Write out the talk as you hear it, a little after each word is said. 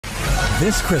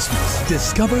This Christmas,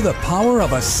 discover the power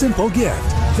of a simple gift.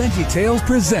 VeggieTales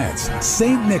presents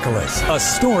St. Nicholas, a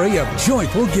story of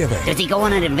joyful giving. Does he go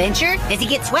on an adventure? Does he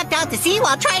get swept out to sea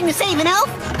while trying to save an elf?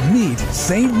 Meet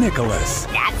St. Nicholas.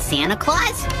 That's Santa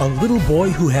Claus? A little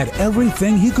boy who had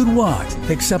everything he could want,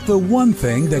 except the one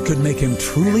thing that could make him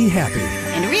truly happy.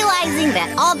 And realizing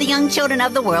that all the young children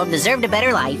of the world deserved a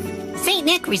better life, St.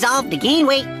 Nick resolved to gain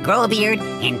weight, grow a beard,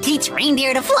 and teach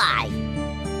reindeer to fly.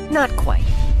 Not quite.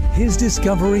 His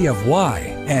discovery of why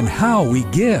and how we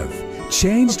give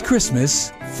changed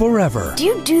Christmas forever. Do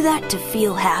you do that to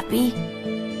feel happy?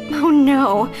 Oh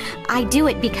no, I do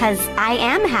it because I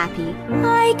am happy.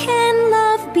 I can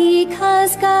love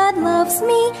because God loves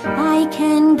me. I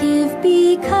can give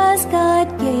because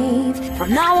God gave.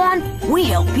 From now on, we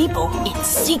help people in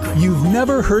secret. You've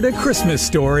never heard a Christmas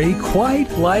story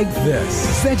quite like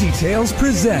this. VeggieTales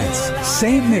presents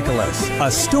St. Nicholas,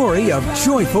 a story of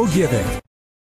joyful giving.